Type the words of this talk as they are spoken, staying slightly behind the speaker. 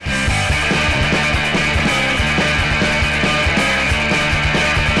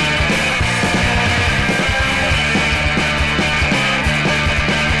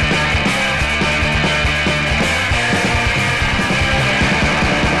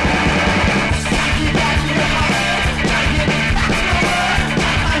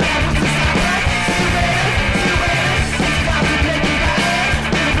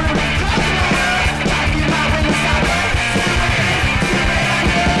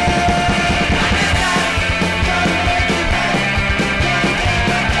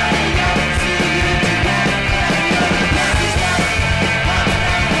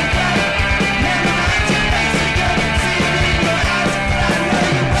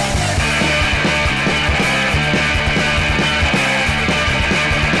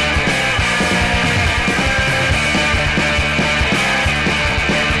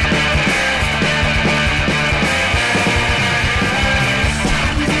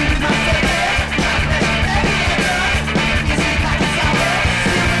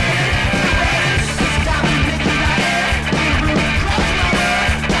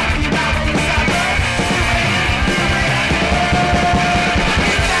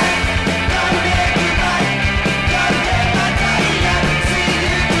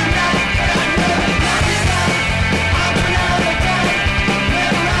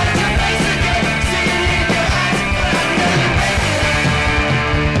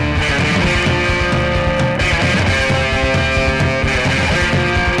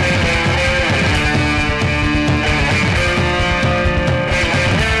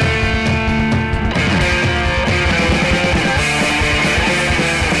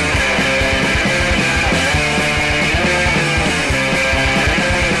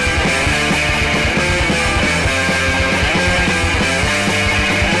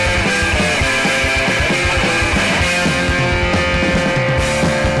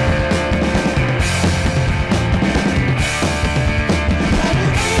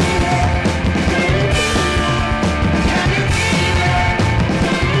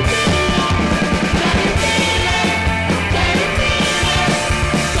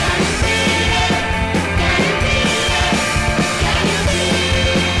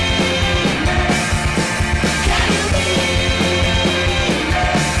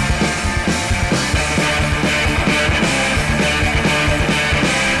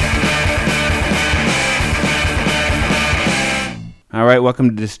All right, welcome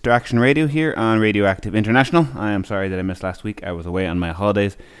to Distraction Radio here on Radioactive International. I am sorry that I missed last week. I was away on my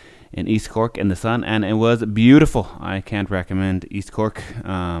holidays in East Cork in the sun, and it was beautiful. I can't recommend East Cork,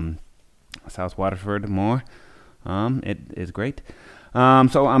 South Waterford more. It is great.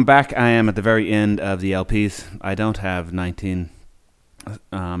 So I'm back. I am at the very end of the LPs. I don't have 19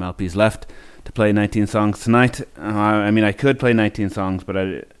 LPs left to play 19 songs tonight. I mean, I could play 19 songs, but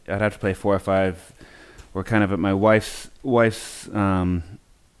I'd have to play 4 or 5. We're kind of at my wife's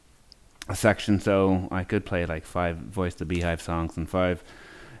section, so I could play like 5 Voice the Beehive songs and 5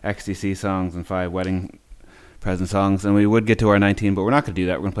 XTC songs and 5 wedding present songs, and we would get to our 19, but we're not going to do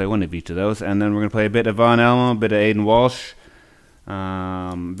that. We're going to play one of each of those, and then we're going to play a bit of Von Elmo, a bit of Aidan Walsh,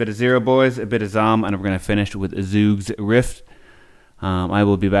 a bit of Zero Boys, a bit of Zom, and we're going to finish with Zoog's Rift. I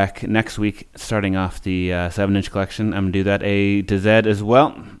will be back next week starting off the 7-inch collection. I'm going to do that A to Z as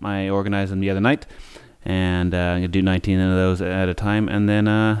well. I organized them the other night. And I'm going to do 19 of those at a time, and then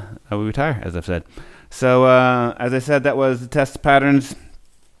I will retire, as I've said. So, as I said, that was the Test Patterns.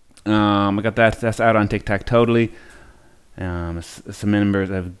 I got that's out on TikTok totally. Some members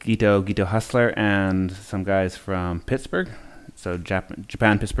of Gito Hustler, and some guys from Pittsburgh. So,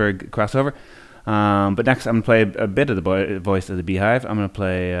 Japan-Pittsburgh crossover. But next, I'm going to play a bit of the Voice of the Beehive. I'm going to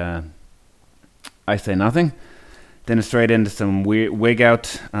play I Say Nothing. Then straight into some Wig Out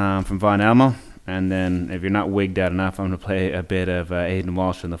from Von Elmo. And then, if you're not wigged out enough, I'm going to play a bit of Aidan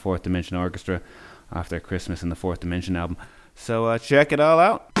Walsh and the Fourth Dimension Orchestra off their Christmas in the Fourth Dimension album. So check it all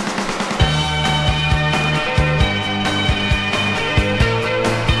out.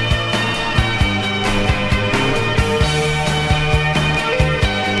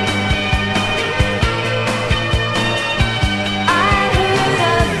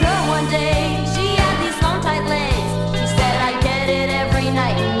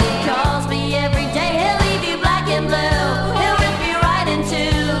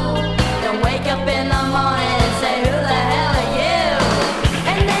 Wake up in the morning and say, who the hell are you?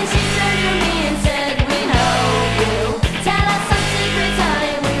 And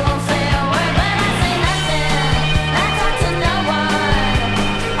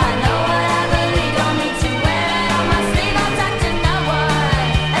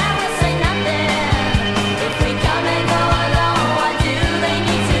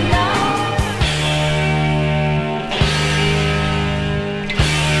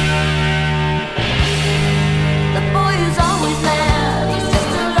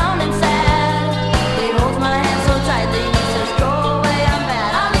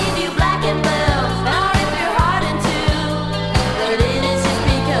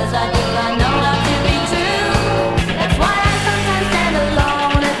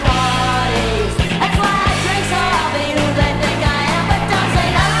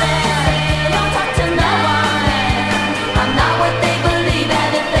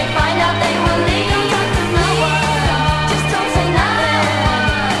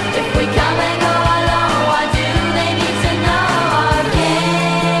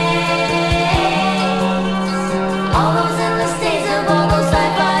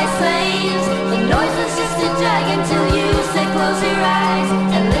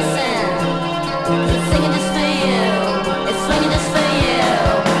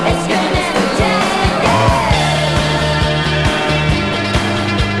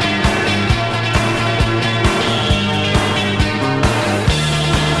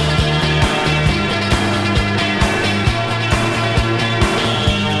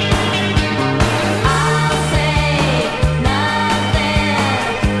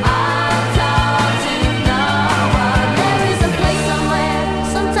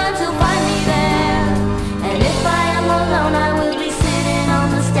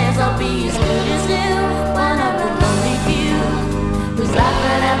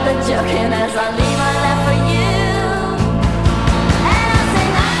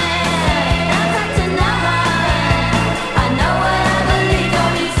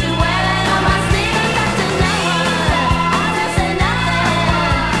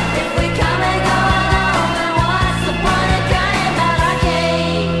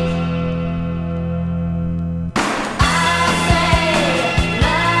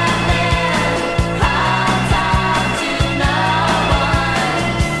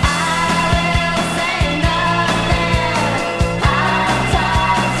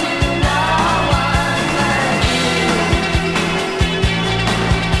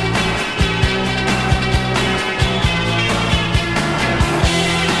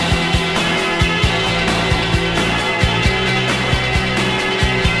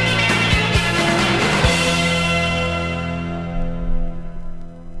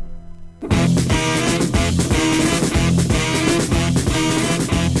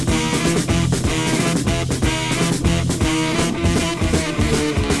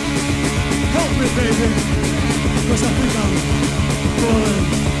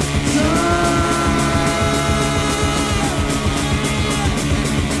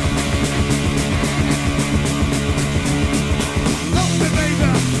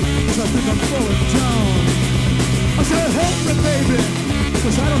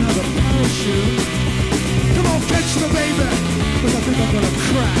don't have a parachute. Come on, catch me, baby, cause I think I'm gonna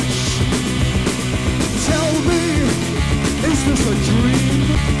crash. Tell me, is this a dream?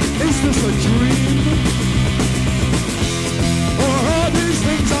 Is this a dream? Or are these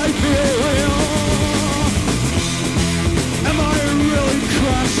things I feel real? Am I really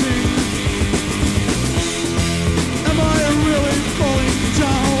crashing? Am I really falling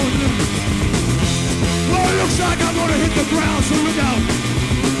down? Well, it looks like I'm gonna hit the ground, so look out.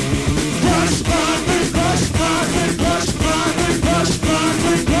 Crush, burn, crush, burn, crush, burn, crush, burn, crush, burn,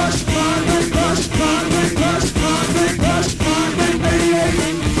 crush, burn, crush, burn, crush, burn,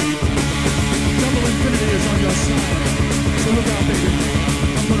 88. Double infinity is on your side, so look out, baby.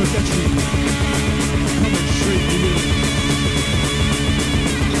 I'm gonna get you. Coming straight to you.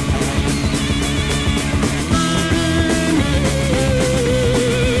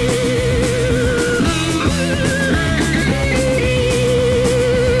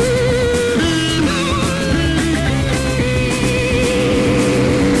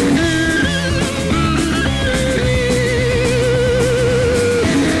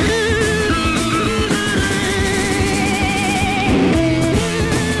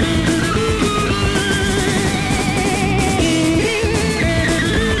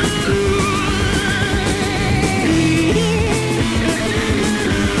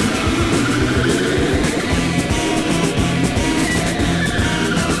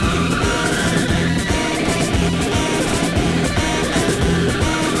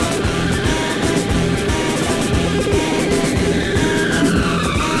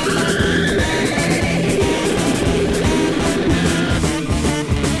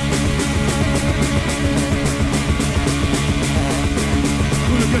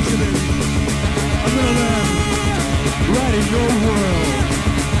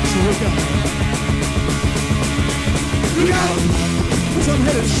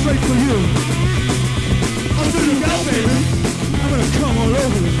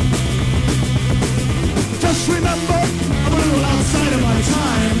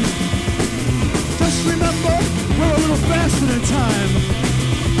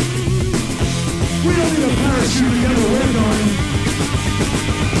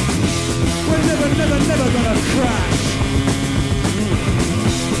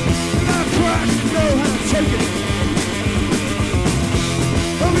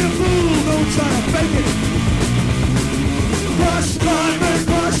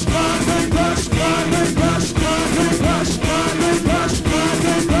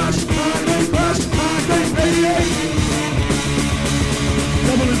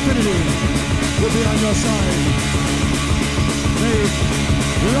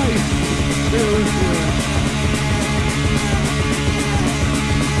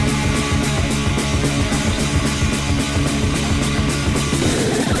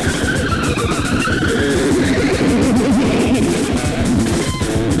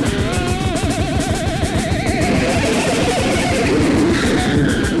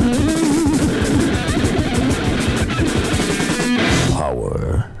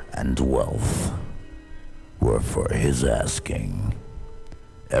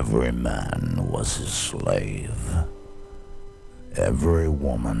 Every man was his slave. Every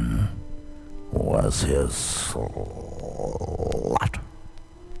woman was his slut.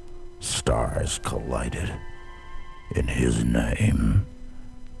 Stars collided in his name.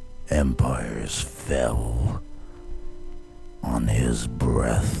 Empires fell on his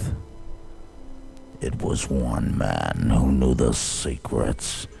breath. It was one man who knew the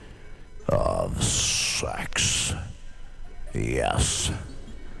secrets of sex. Yes.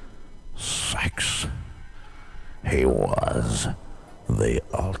 Sex. He was the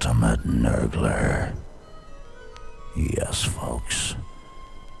ultimate nurgler. Yes, folks,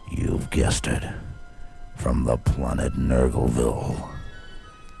 you've guessed it. From the planet Nurgleville,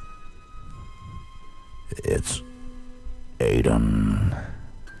 it's Aidan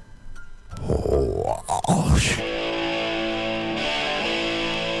Walsh.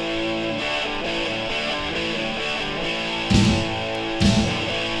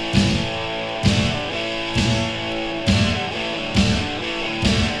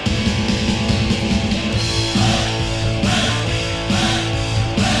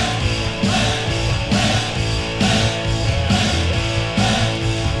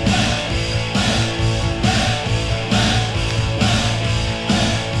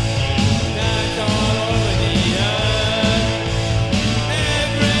 That's all over the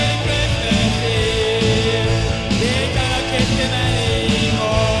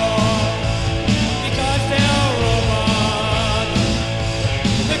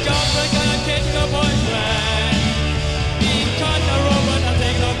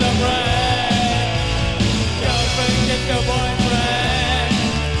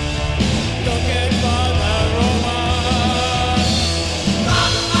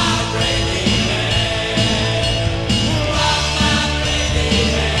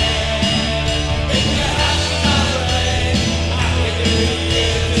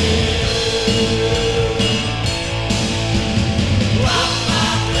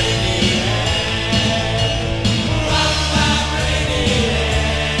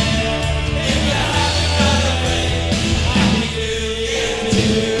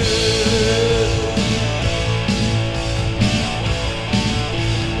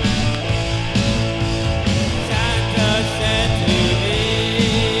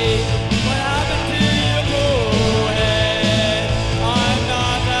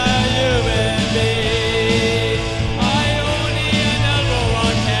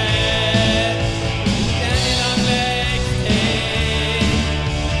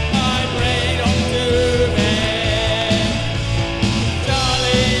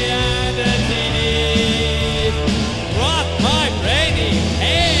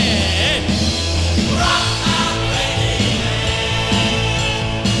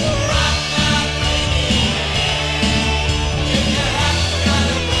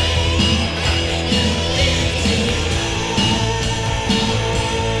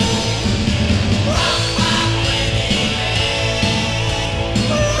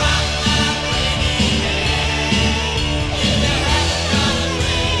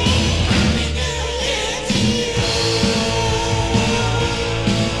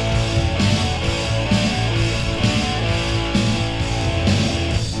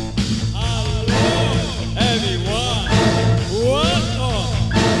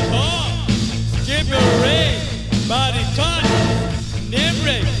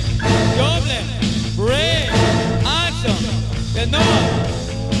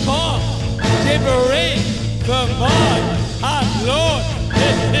North, Cork, Tipperary, Vermont, and Lord,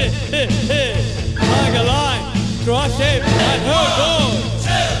 like a line, cross shape and no goal.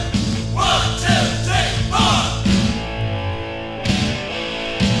 1, 2, 3, 4.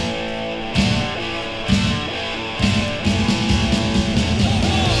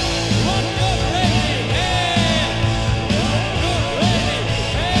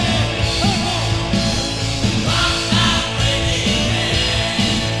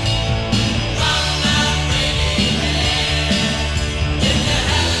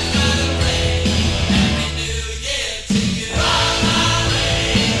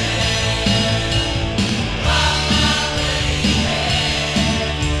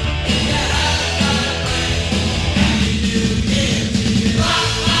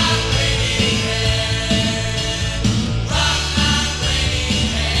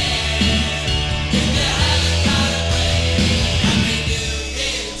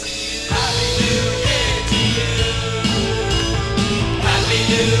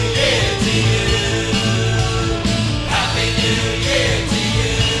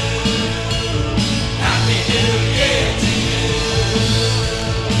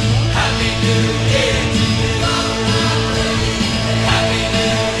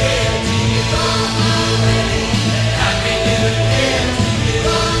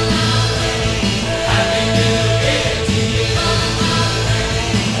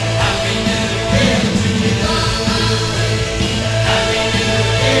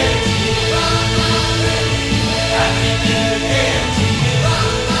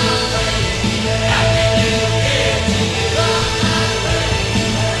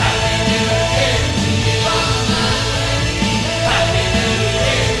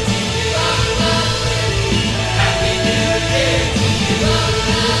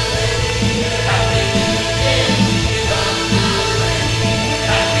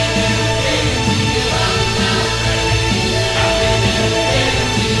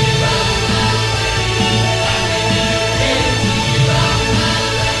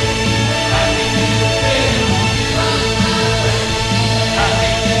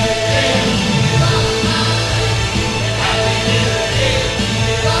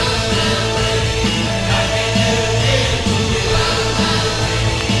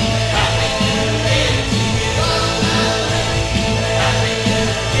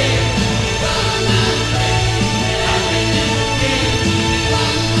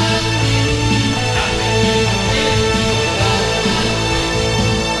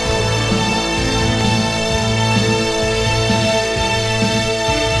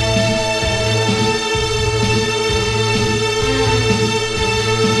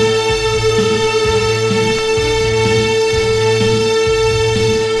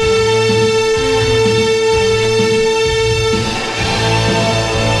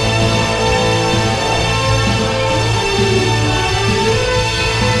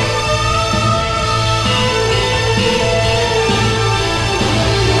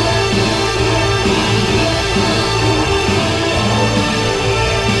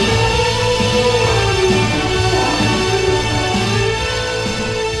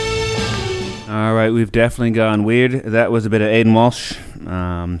 We've definitely gone weird. That was a bit of Aidan Walsh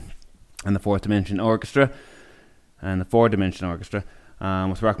and the Fourth Dimension Orchestra and the Four Dimension Orchestra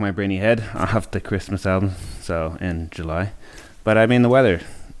with Rock My Brainy Head off the Christmas album, so in July. But I mean, the weather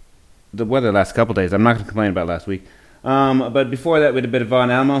last couple of days, I'm not going to complain about last week. But before that, we had a bit of Von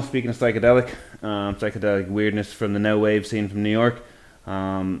Almo, speaking of psychedelic weirdness from the no wave scene from New York.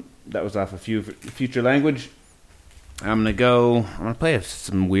 That was off a Future Language. I'm gonna play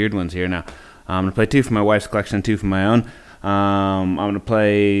some weird ones here now. I'm gonna play two from my wife's collection and two from my own. I'm gonna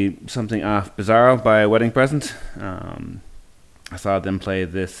play something off Bizarro by Wedding Present. I saw them play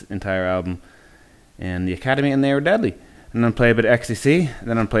this entire album in the Academy and they were deadly. And then play a bit of XCC.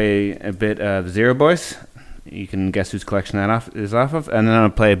 Then I'll play a bit of the Zero Boys. You can guess whose collection that is off of. And then I'll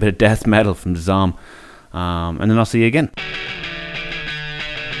play a bit of death metal from the Zom. And then I'll see you again.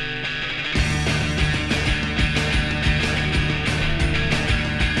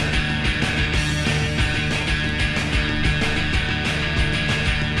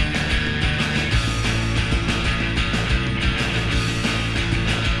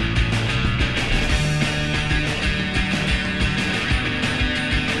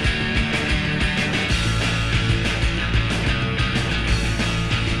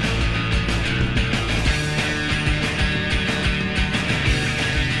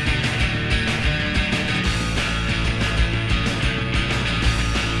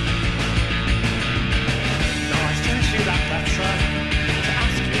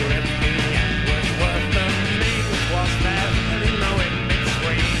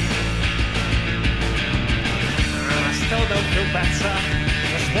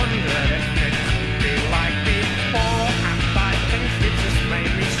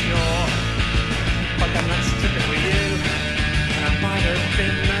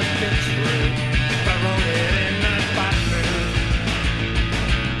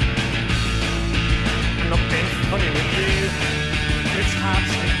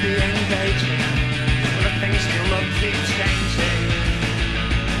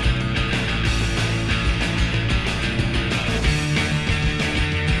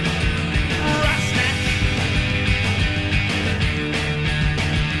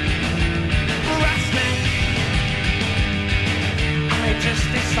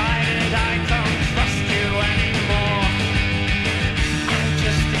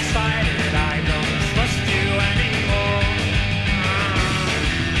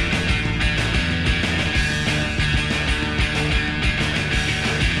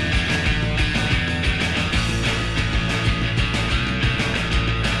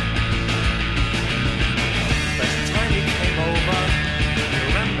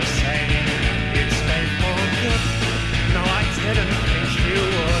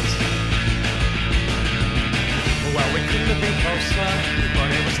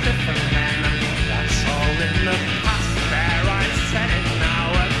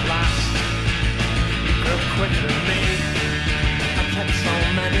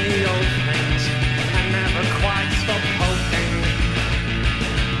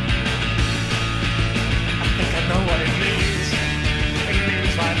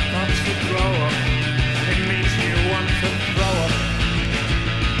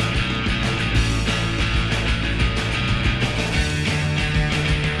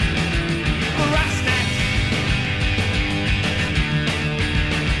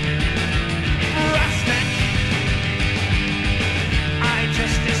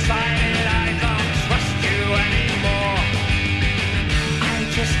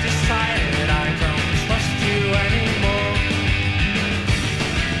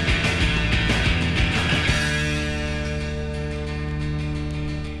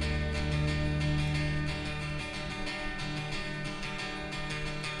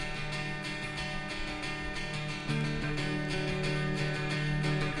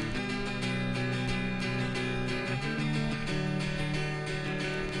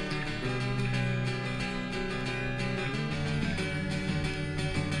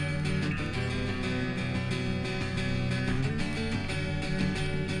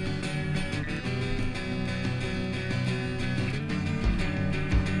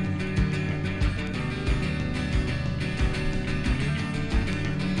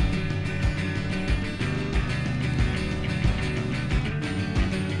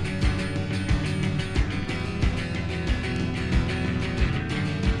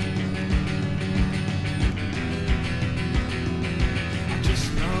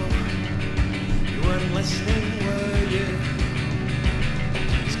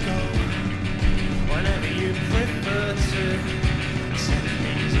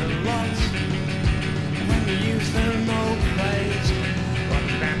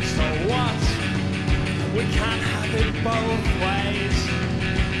 it both ways.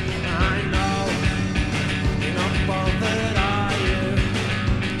 I know you're not bothered, are you?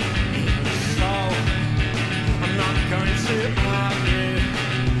 So I'm not going to argue.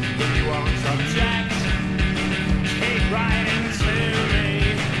 If you won't object, keep writing to me.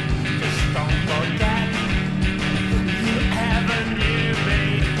 Just don't forget you ever knew me.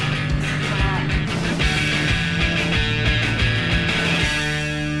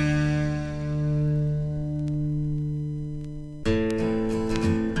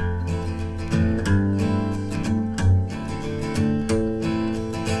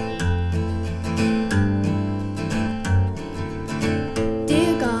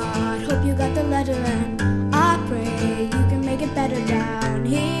 Dear God, hope you got the letter and I pray you can make it better down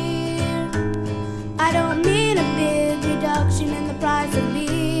here. I don't mean a big reduction in the price of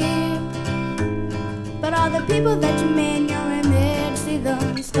beer, but all the people that you made in your image, see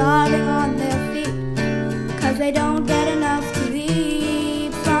them starving on their feet, 'cause they don't get enough to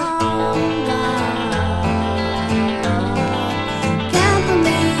eat from God. Can't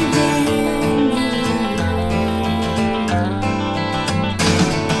believe in you.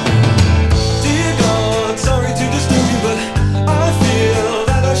 Dear God, sorry to disturb you, but I feel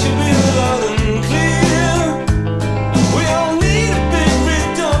that I should be loud and clear. We all need a big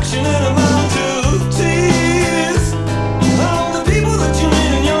reduction in amount of tears. All the people that you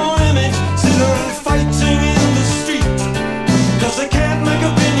made in your image sit on fighting in the street, 'cause they can't make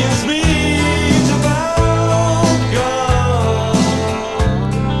opinions meet about God.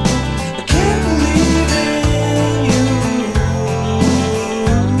 I can't believe in you.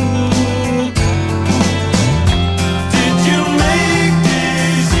 Did you make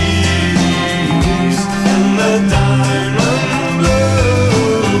disease and the diamond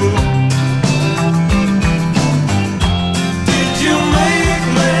blue? Did you make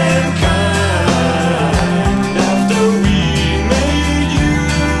mankind after we made you?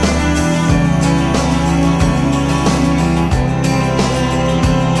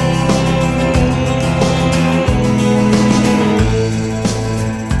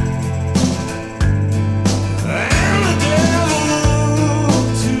 And the devil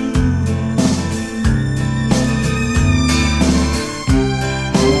too.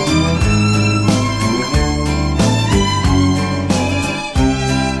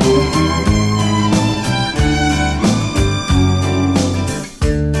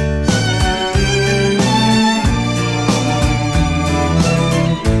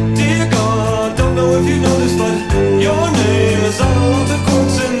 Dear God, don't know if you noticed, but your name is on a lot of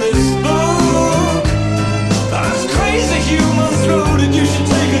quotes in this book. That's crazy human throated, you should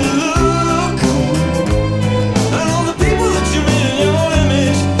take a look. And all the people that you made in your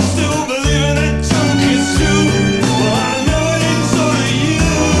image still believing that junk is true. Well, I know it ain't so to you.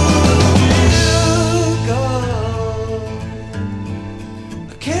 Dear God,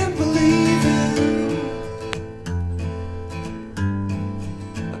 I can't believe it.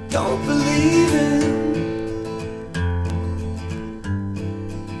 I don't believe it.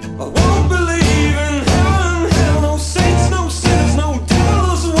 I won't believe in heaven, hell, no saints, no sinners, no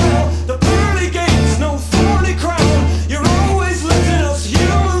devil as well. The pearly gates, no thorny crown. You're always letting us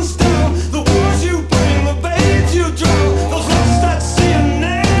humans down. The wars you bring, the babes you drown, those lost at sea and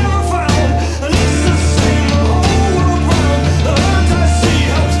never found. And it's the same the whole world round. The hurt I see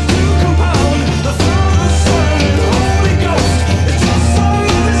helps to compound. The Father, Son, and Holy Ghost. It's just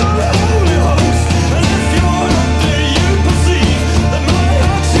always on the Holy Host. And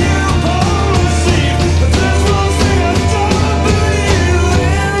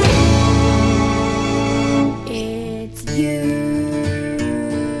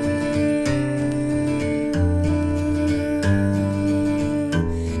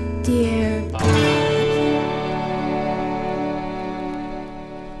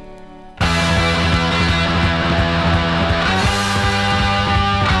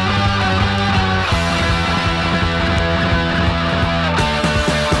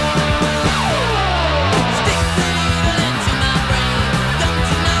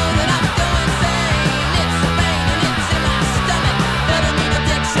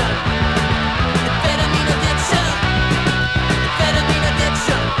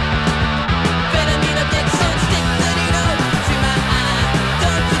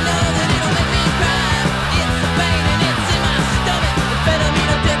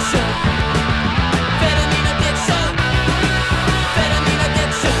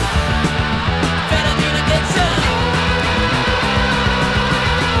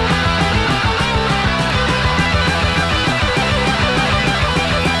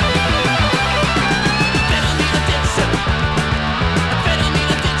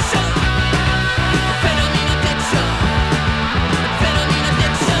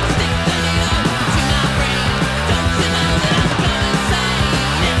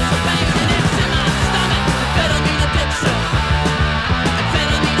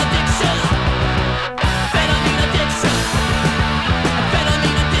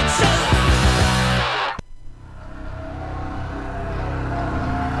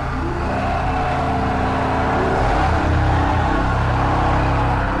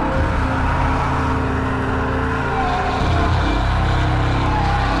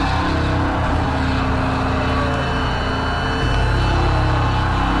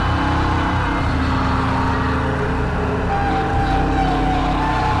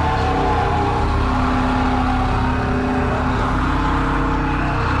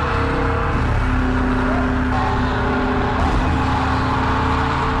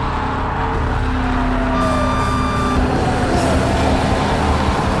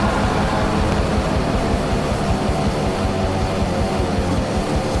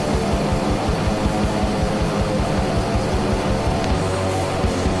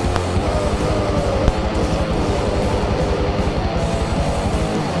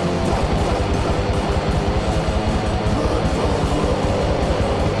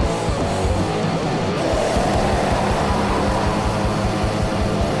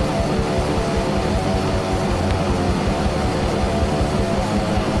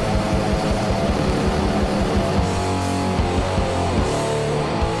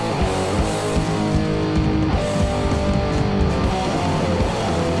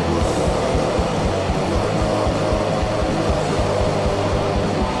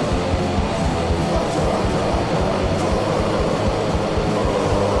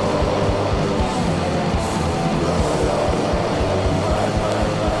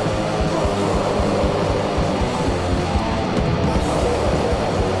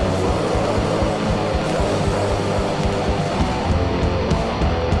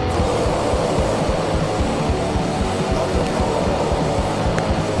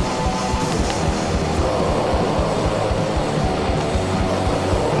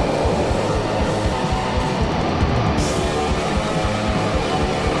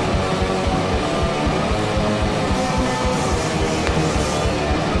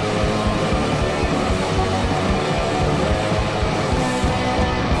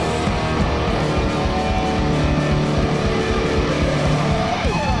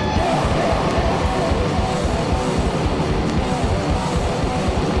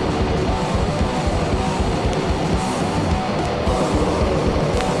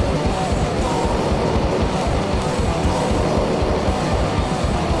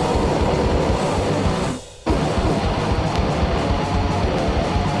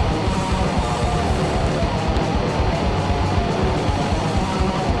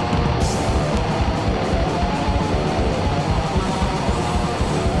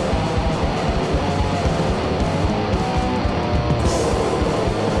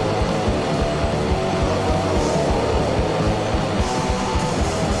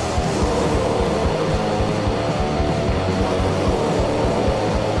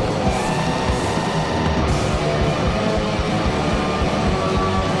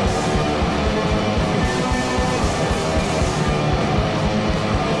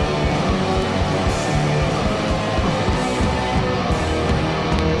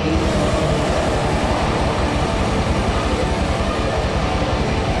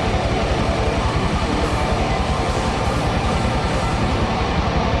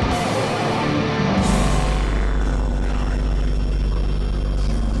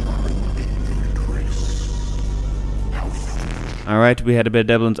Alright, we had a bit of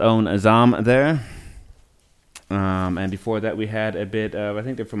Dublin's own Azam there. And before that we had a bit of, I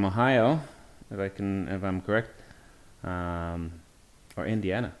think they're from Ohio, if I'm correct. Or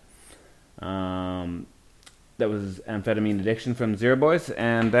Indiana. That was Amphetamine Addiction from Zero Boys,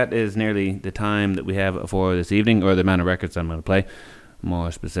 and that is nearly the time that we have for this evening, or the amount of records I'm going to play,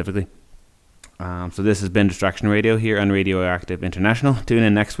 more specifically. So this has been Distraction Radio here on Radioactive International. Tune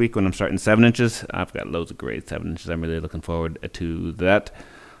in next week when I'm starting 7 inches. I've got loads of great 7 inches. I'm really looking forward to that.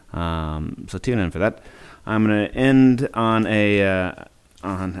 So tune in for that. I'm going to end on a,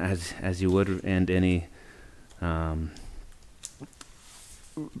 as you would end any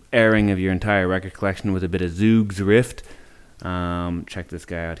airing of your entire record collection, with a bit of Zoog's Rift. Check this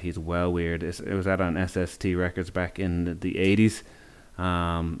guy out. He's well weird. It was out on SST Records back in the 80s.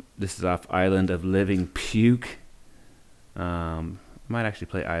 This is off Island of Living Puke. I might actually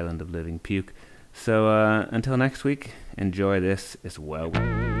play Island of Living Puke. So until next week, enjoy this. It's well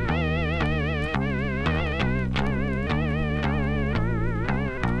weird.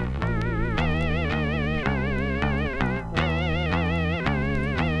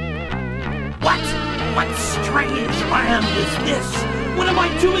 What strange land is this? What am I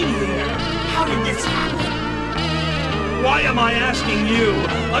doing here? How did this happen? Why am I asking you?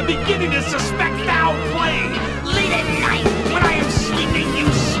 I'm beginning to suspect foul play. Late at night, when I am sleeping, you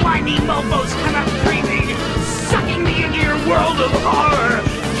slimy mofos come up creeping, sucking me into your world of horror.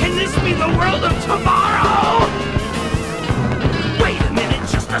 Can this be the world of tomorrow? Wait a minute,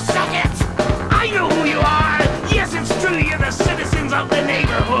 just a second. I know who you are. Yes, it's true, you're the citizens of the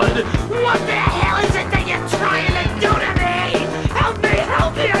neighborhood. What the hell is it that you're trying to do to me? Help me,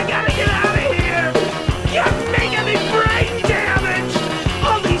 I gotta get out of here. You're making me brain damage.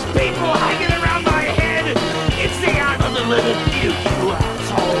 All these people hanging around my head. It's the Island of Living Puke, you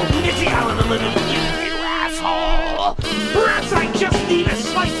asshole. It's the Island of Living Puke, you asshole. Perhaps I just need a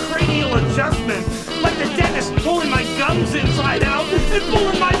slight cranial adjustment, like the dentist pulling my gums inside out and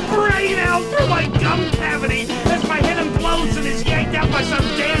pulling my brain out through my gum cavity as my head implodes and is yanked out by some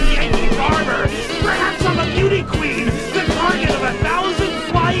damn Yankee barber. Perhaps I'm a beauty queen, the target of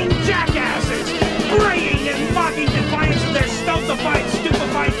 1,000 flying jackasses, braying and mocking defiance of their stultified,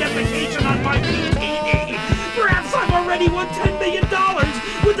 stupefied defecation on my bikini. Perhaps I've already won $10 million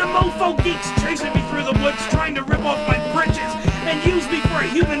with the mofo geeks chasing me through the woods trying to rip off my britches and use me for a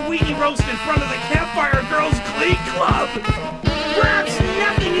human weenie roast in front of the Campfire Girls Glee Club. Perhaps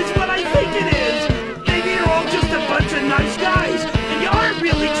nothing is what I think it is. Maybe you're all just a bunch of nice guys, and you aren't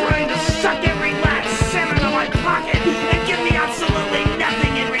really trying to suck every last cent out of my pocket and give me absolutely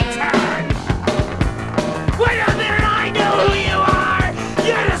nothing in return. Wait a minute, I know who you are!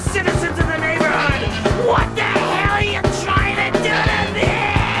 You're the citizens of the neighborhood! What the hell are you trying to do to me?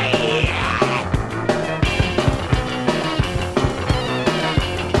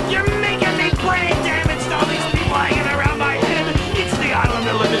 You're making me brain damage to all these people hanging around my head. It's the Island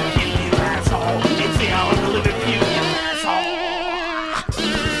of Living Puke, you asshole. It's the Island of Living Puke, you asshole.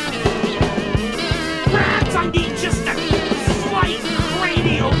 Perhaps I need just a slight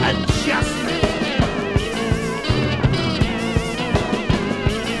cranial adjustment.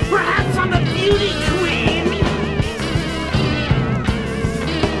 Perhaps I'm a beauty queen.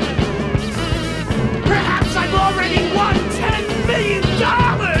 Perhaps I've already won $10 million.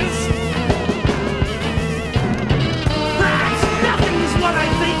 Perhaps nothing is what I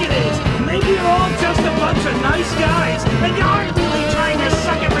think it is. Maybe you're all just a bunch of nice guys, and you're